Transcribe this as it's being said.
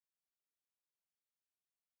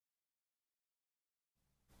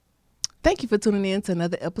Thank you for tuning in to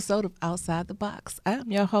another episode of Outside the Box.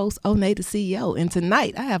 I'm your host, Onay the CEO, and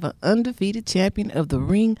tonight I have an undefeated champion of the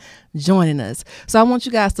ring joining us. So I want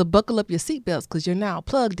you guys to buckle up your seatbelts because you're now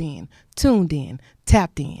plugged in, tuned in,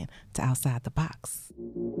 tapped in to Outside the Box.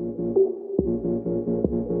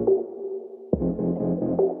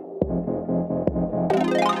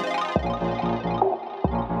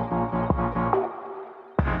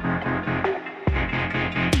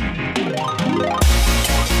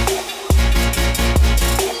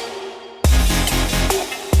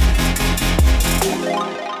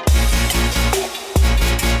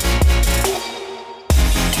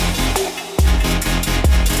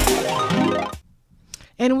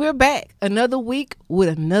 And we're back another week with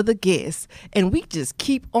another guest. And we just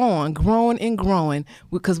keep on growing and growing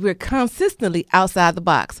because we're consistently outside the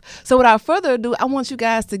box. So without further ado, I want you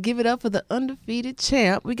guys to give it up for the undefeated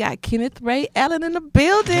champ. We got Kenneth Ray Allen in the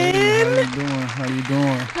building. Hey, how you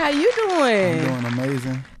doing? How you doing? I'm doing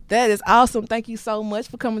amazing. That is awesome. Thank you so much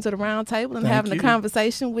for coming to the round table and having you. a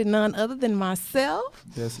conversation with none other than myself.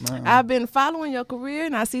 Yes, ma'am. I've been following your career,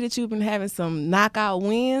 and I see that you've been having some knockout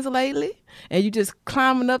wins lately, and you just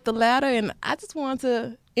climbing up the ladder. And I just want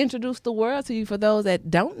to introduce the world to you for those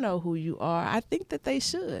that don't know who you are. I think that they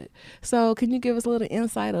should. So can you give us a little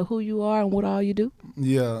insight of who you are and what all you do?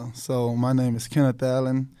 Yeah, so my name is Kenneth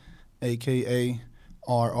Allen, a.k.a.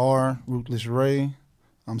 RR, Ruthless Ray.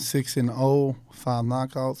 I'm 6-0, 5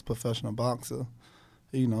 knockouts, professional boxer.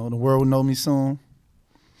 You know, the world will know me soon.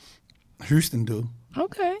 Houston do.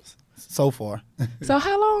 Okay. So far. So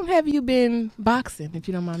how long have you been boxing, if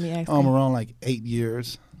you don't mind me asking? Around like 8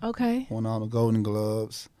 years. Okay. Won all the Golden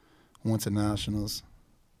Gloves, went to nationals.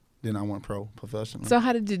 Then I went professional. So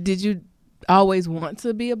how did you always want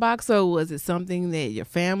to be a boxer, or was it something that your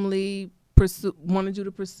family wanted you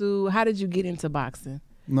to pursue? How did you get into boxing?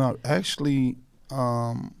 No, actually,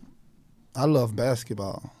 I love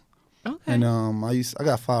basketball. Okay. And I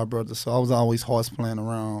got 5 brothers, so I was always horse playing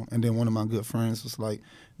around. And then one of my good friends was like,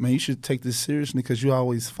 "Man, you should take this seriously because you're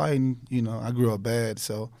always fighting." You know, I grew up bad,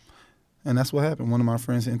 and that's what happened. One of my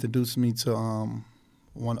friends introduced me to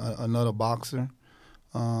another boxer.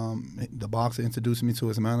 The boxer introduced me to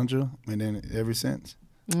his manager, and then ever since,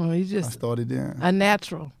 I started there. A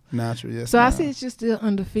natural. Natural, yes. So ma'am. I see that you're still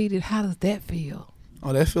undefeated. How does that feel?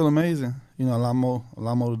 Oh, that feel amazing. You know, a lot more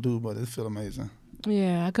to do, but it feel amazing.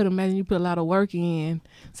 Yeah, I could imagine you put a lot of work in.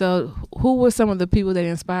 So who were some of the people that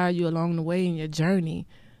inspired you along the way in your journey?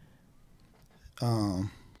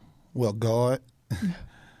 Well, God.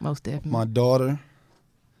 Most definitely. My daughter.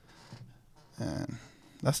 And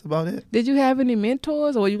that's about it. Did you have any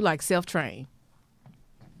mentors, or were you like self-trained?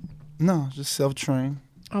 No, just self-trained.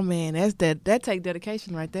 Oh, man, that take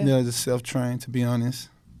dedication right there. Yeah, just self-trained, to be honest.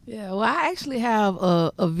 Yeah, well, I actually have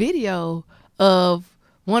a video of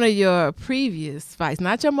one of your previous fights,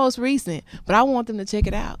 not your most recent, but I want them to check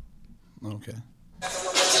it out. Okay.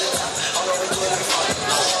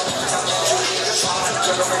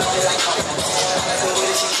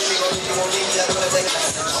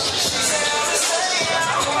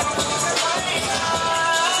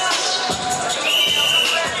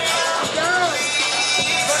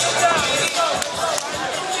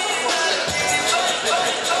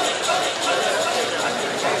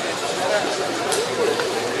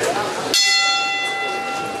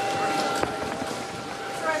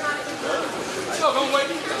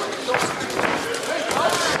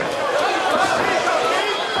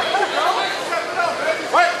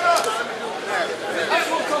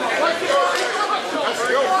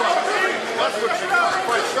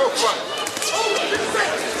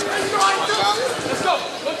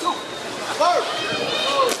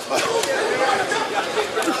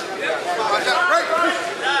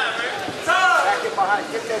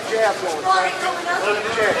 Get that jab going.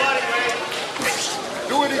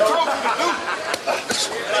 Do what he told you to do.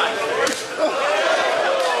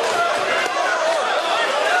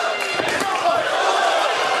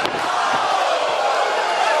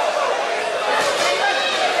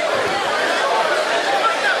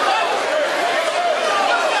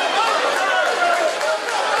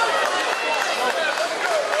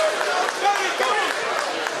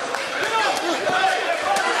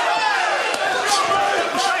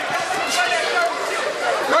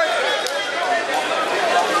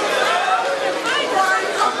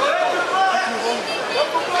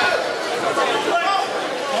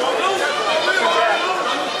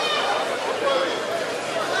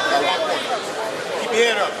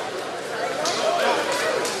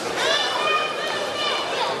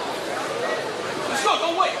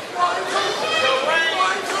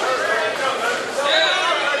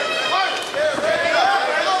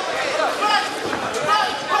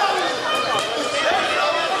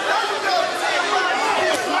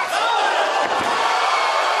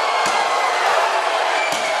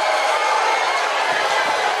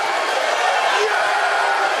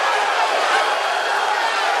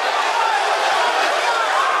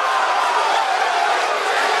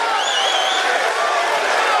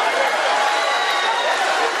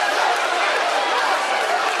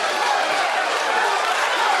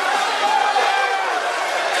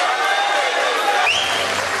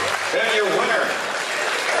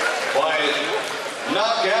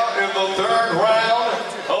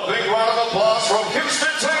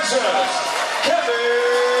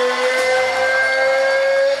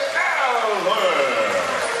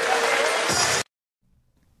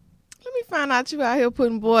 out you out here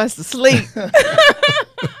putting boys to sleep.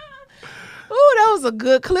 Ooh, that was a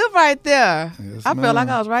good clip right there. Yes, I felt like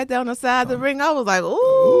ma'am. I was right there on the side of the ring. I was like,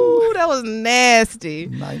 ooh, that was nasty.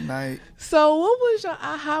 Night. So what was your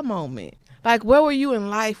aha moment? Like, where were you in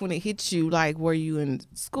life when it hit you? Like, were you in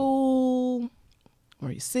school?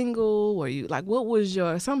 Were you single? Were you, like, what was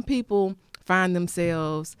your, some people find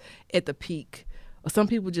themselves at the peak, or some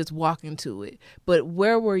people just walk into it. But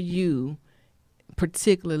where were you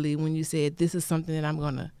particularly when you said, this is something that I'm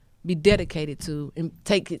going to be dedicated to and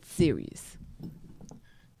take it serious?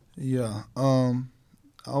 Yeah. I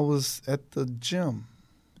was at the gym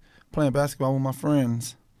playing basketball with my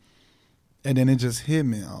friends, and then it just hit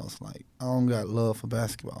me. I was like, I don't got love for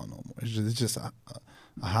basketball no more. It's just a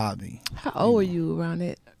hobby. How old were you around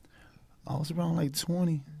that? I was around like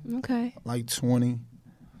 20. Okay. Like 20.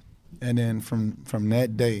 And then from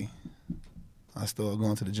that day, I started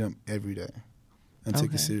going to the gym every day and took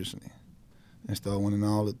Okay. it seriously. And started winning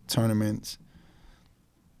all the tournaments.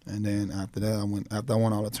 And then after that, after I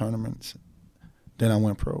won all the tournaments, then I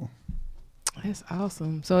went pro. That's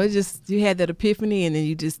awesome. So it just, you had that epiphany and then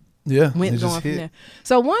you just Yeah, went it going just from hit. there.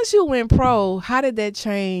 So once you went pro, how did that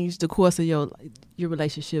change the course of your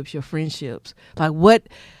relationships, your friendships? Like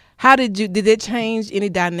how did it change any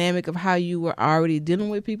dynamic of how you were already dealing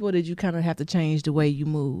with people? Or did you kind of have to change the way you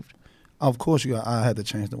moved? Of course, I had to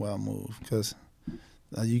change the way I move because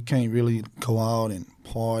you can't really go out and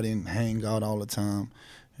party and hang out all the time.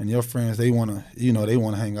 And your friends, they want to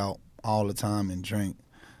hang out all the time and drink.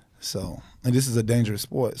 So, and this is a dangerous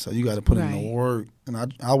sport, so you got to put in the Right. work. And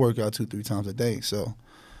I work out 2-3 times a day, so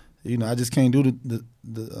I just can't do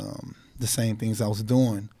the same things I was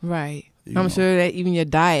doing. Right. You I'm know. sure that even your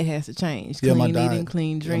diet has to change. Yeah, my Clean eating, diet.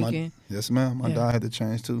 clean Yeah, drinking. yes, ma'am. My Yeah. diet had to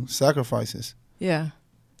change too. Sacrifices. Yeah.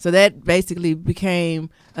 So that basically became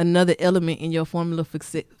another element in your formula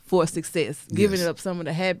for success, giving Yes. up some of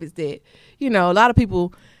the habits that, a lot of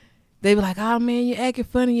people, they be like, oh, man, you're acting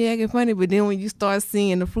funny. But then when you start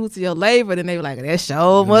seeing the fruits of your labor, then they be like, that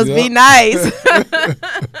show must be Yep. nice.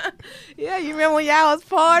 Yeah, you remember when y'all was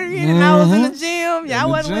partying and I was in the gym? Y'all the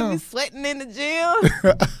wasn't with gym. me sweating in the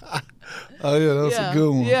gym. Oh yeah, that's a good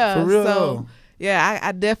one. Yeah, For real. so though. yeah,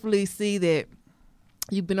 I definitely see that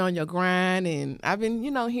you've been on your grind, and I've been,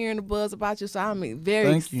 hearing the buzz about you. So I'm very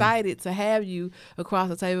Thank you. excited to have you across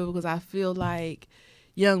the table because I feel like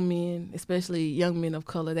young men, especially young men of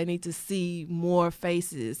color, they need to see more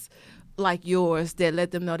faces like yours that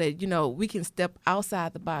let them know that, we can step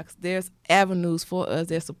outside the box. There's avenues for us.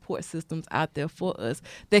 There's support systems out there for us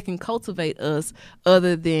that can cultivate us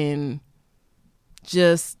other than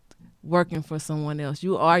just working for someone else.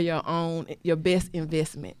 You are your best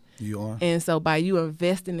investment. You are. And so by you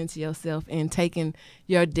investing into yourself and taking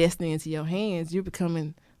your destiny into your hands, you're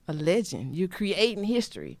becoming a legend. You're creating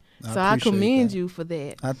history. So I appreciate commend that. you for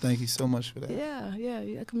that. I thank you so much for that. Yeah,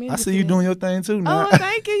 I commend I you see for you that. doing your thing too now. Oh,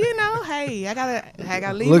 thank you. Hey, I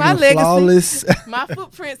gotta leave Looking my legacy. flawless. My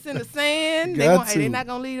footprints in the sand. Got They're to. not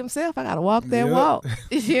gonna leave themselves. I gotta walk that Yep. walk.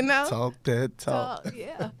 Talk that talk.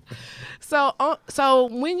 Yeah. So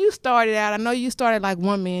when you started out, I know you started like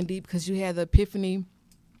one man deep because you had the epiphany.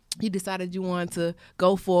 You decided you wanted to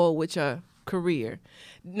go forward with your career.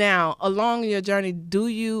 Now, along your journey,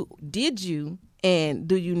 did you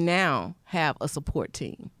now have a support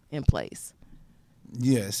team in place?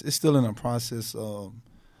 Yes, it's still in the process of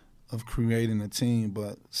creating a team,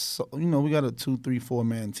 but we got a 2, 3, 4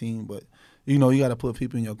 man team, but you got to put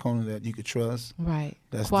people in your corner that you could trust. Right.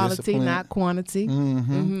 That's Quality, discipline. not quantity.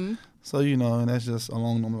 Mm-hmm. So and that's just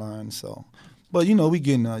along them lines. So, but we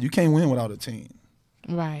getting you can't win without a team.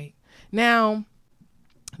 Right. Now,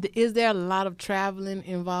 is there a lot of traveling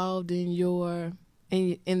involved in your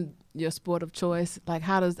sport of choice? Like,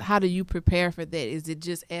 how do you prepare for that? Is it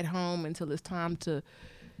just at home until it's time to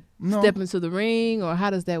step into the ring, or how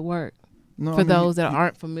does that work No, for those that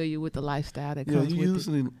aren't familiar with the lifestyle that comes you with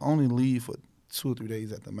usually only leave for 2 or 3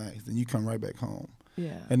 days at the max. Then you come right back home, it?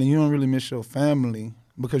 Yeah. and then you don't really miss your family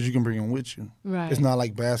because you can bring them with you. Right. It's not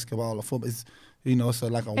like basketball or football. It's it's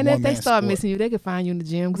like a And one-man if they start sport. missing you, they can find you in the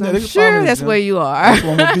gym because Yeah, I'm they can find me sure in the that's gym. where you are. That's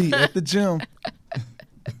where I'm gonna be at the gym.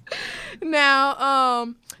 Now,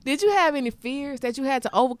 did you have any fears that you had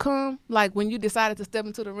to overcome, like when you decided to step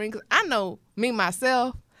into the ring? 'Cause I know me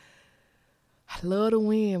myself, I love to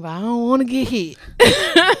win, but I don't want to get hit.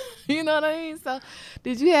 You know what I mean? So,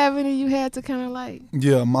 did you have any you had to kind of like?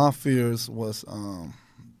 Yeah, my fears was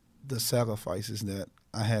the sacrifices that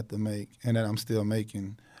I had to make and that I'm still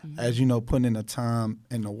making, as putting in the time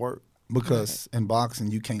and the work. Because in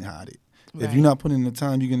boxing, you can't hide it. If Right. you're not putting in the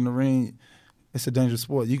time, you get in the ring, it's a dangerous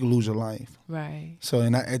sport. You can lose your life. Right. So,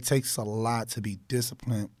 it takes a lot to be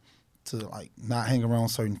disciplined to like not hang around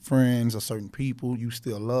certain friends or certain people. You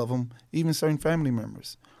still love them, even certain family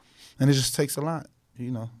members, and it just takes a lot.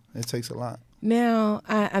 You know, it takes a lot. Now,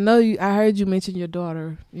 I know you. I heard you mention your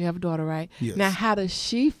daughter. You have a daughter, right? Yes. Now, how does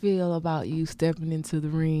she feel about you stepping into the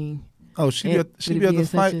ring? Oh, she be at the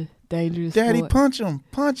fight. Dangerous. Daddy, sport?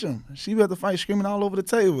 punch him. She be at the fight screaming all over the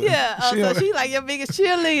table. Yeah, so she like your biggest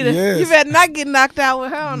cheerleader. Yes. You better not get knocked out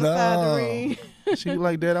with her on the side of the ring. She be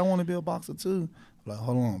like, Dad, I want to be a boxer too. I'm like,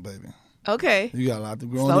 hold on, baby. Okay. You got a lot to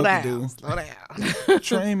grow up to do. Slow down.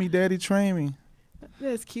 Train me, Daddy, train me.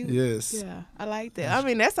 That's cute. Yes. Yeah, I like that. I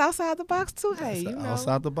mean, that's outside the box too. Hey, you know,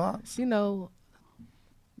 outside the box. you know,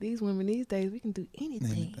 these women these days, we can do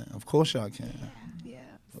anything. Anything. Of course y'all can. Yeah.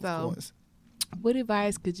 Of So, course. what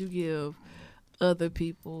advice could you give other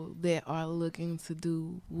people that are looking to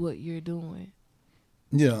do what you're doing?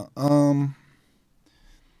 Yeah.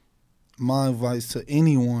 My advice to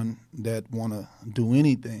anyone that want to do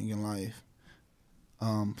anything in life,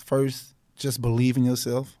 first, just believe in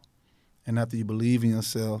yourself. And after you believe in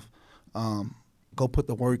yourself, go put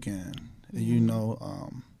the work in. And,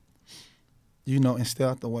 and stay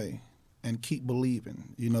out the way. And keep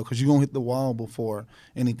believing, because you're going to hit the wall before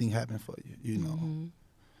anything happens for you, Mm-hmm.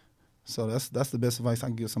 So that's the best advice I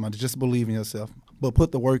can give somebody. Just believe in yourself. But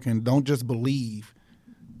put the work in. Don't just believe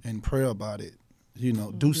and pray about it.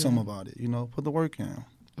 Do something about it. Put the work in.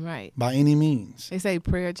 Right. By any means. They say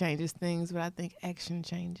prayer changes things, but I think action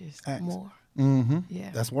changes more. Mm-hmm. Yeah.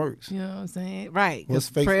 That's works. You know what I'm saying? Right. What's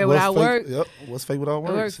fake? Prayer without work? Yep. What's fake without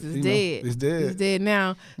works? It's dead. It's dead. It's dead.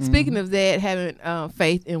 Now, speaking of that, having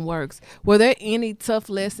faith in works, were there any tough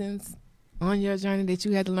lessons on your journey that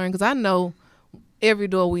you had to learn? Because I know every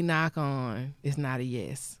door we knock on is not a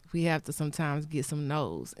yes. We have to sometimes get some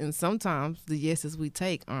no's. And sometimes the yeses we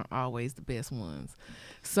take aren't always the best ones.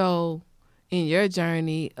 So in your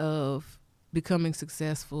journey of becoming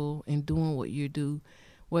successful and doing what you do,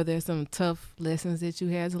 were there some tough lessons that you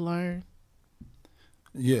had to learn?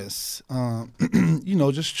 Yes.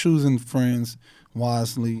 Just choosing friends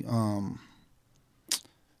wisely,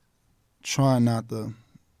 trying not to,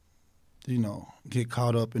 get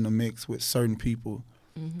caught up in the mix with certain people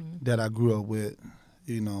that I grew up with,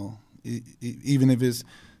 even if it's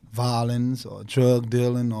violence or drug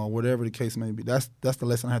dealing or whatever the case may be. That's the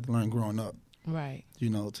lesson I had to learn growing up. Right.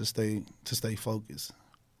 To stay focused.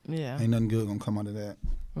 Yeah. Ain't nothing good gonna come out of that.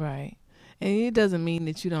 Right. And it doesn't mean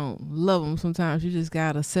that you don't love them. Sometimes you just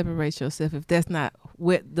got to separate yourself. If that's not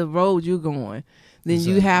what the road you're going, then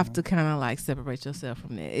Exactly. you have to kind of like separate yourself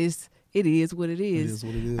from that. It is what it is. It is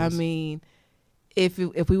what it is. I mean, if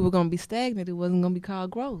we were going to be stagnant, it wasn't going to be called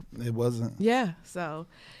growth. It wasn't. Yeah. So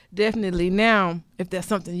definitely now, if there's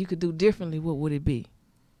something you could do differently, what would it be?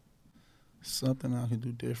 Something I could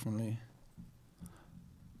do differently.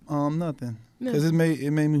 Nothing. No. Because it made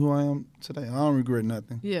me who I am today. I don't regret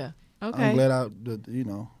nothing. Yeah. Okay. I'm glad I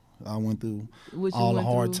went through What you all the went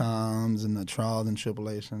hard through. times and the trials and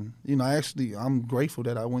tribulation. I'm grateful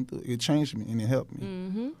that I went through. It changed me and it helped me.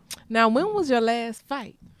 Mm-hmm. Now, when was your last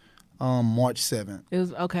fight? March 7th. It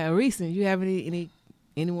was recent. You have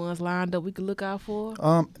anyone's lined up we could look out for?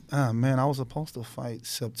 Man, I was supposed to fight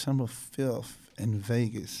September 5th in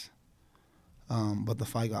Vegas. But the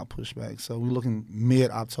fight got pushed back, so we're looking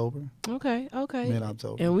mid-October. Okay.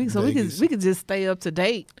 Mid-October. And we could just stay up to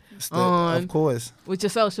date Of course. with your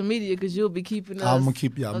social media because you'll be keeping us. I'm gonna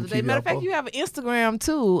keep y'all. up to date. Matter of fact, you have an Instagram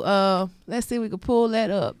too. Let's see if we can pull that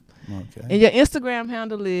up. Okay. And your Instagram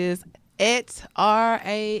handle is @RALLENZ.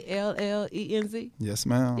 Yes,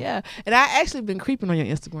 ma'am. Yeah, and I actually been creeping on your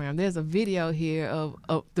Instagram. There's a video here of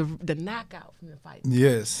the knockout from the fight.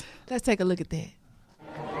 Yes. Let's take a look at that.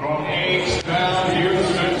 From H-Town,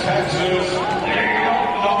 Houston, Texas,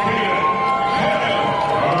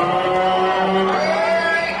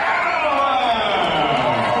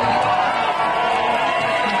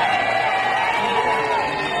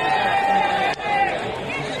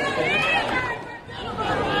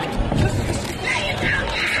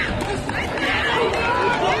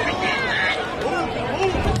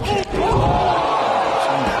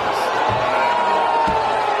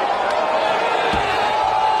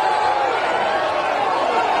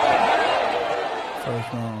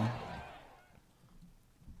 First round.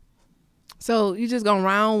 So you just gonna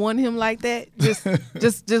round one him like that? Just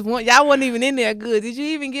one. Y'all wasn't even in there good. Did you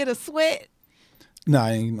even get a sweat? Nah,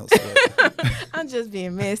 I ain't get no sweat. I'm just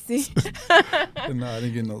being messy. Nah, I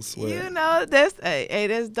didn't get no sweat. You know, that's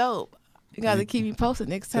that's dope. You got to keep me posted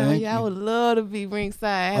next time. Thank Yeah, I you. would love to be ringside.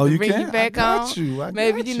 I have Oh, to you bring can? you back I got on. you. I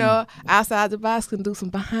Maybe got you you. know, outside the box can do some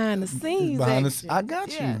behind the scenes. Behind the action. I got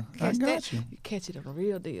you. Yeah, I catch got that. you. Catch it on the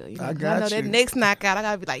real deal. You know, I 'cause got know that you. next knockout, I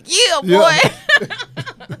gotta be like, yeah, boy.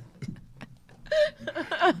 Yeah.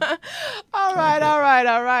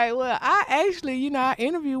 All right. Well, I actually, our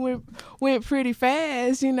interview went pretty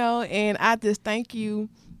fast, and I just thank you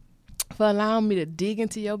for allowing me to dig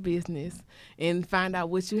into your business and find out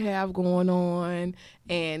what you have going on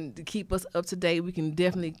and to keep us up to date. We can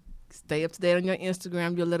definitely stay up to date on your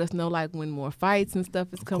Instagram. You'll let us know like when more fights and stuff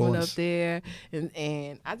is coming up there.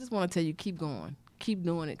 And I just want to tell you, keep going. Keep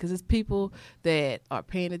doing it because it's people that are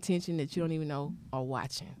paying attention that you don't even know are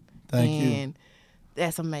watching. Thank you. And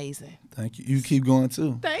that's amazing. Thank you. You keep going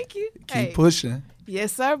too. Thank you. Keep pushing.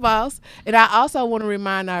 Yes, sir, boss. And I also want to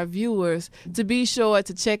remind our viewers to be sure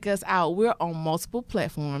to check us out. We're on multiple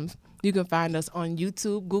platforms. You can find us on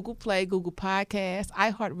YouTube, Google Play, Google Podcasts,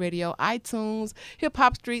 iHeartRadio, iTunes, Hip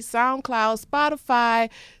Hop Street, SoundCloud, Spotify,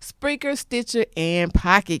 Spreaker, Stitcher, and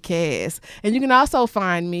Pocket Cast. And you can also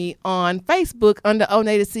find me on Facebook under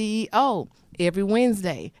Oneida CEO every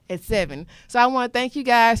Wednesday at 7. So I want to thank you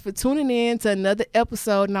guys for tuning in to another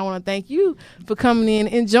episode, and I want to thank you for coming in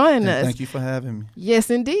and joining us. Thank you for having me. Yes,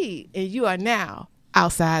 indeed. And you are now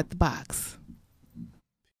outside the box.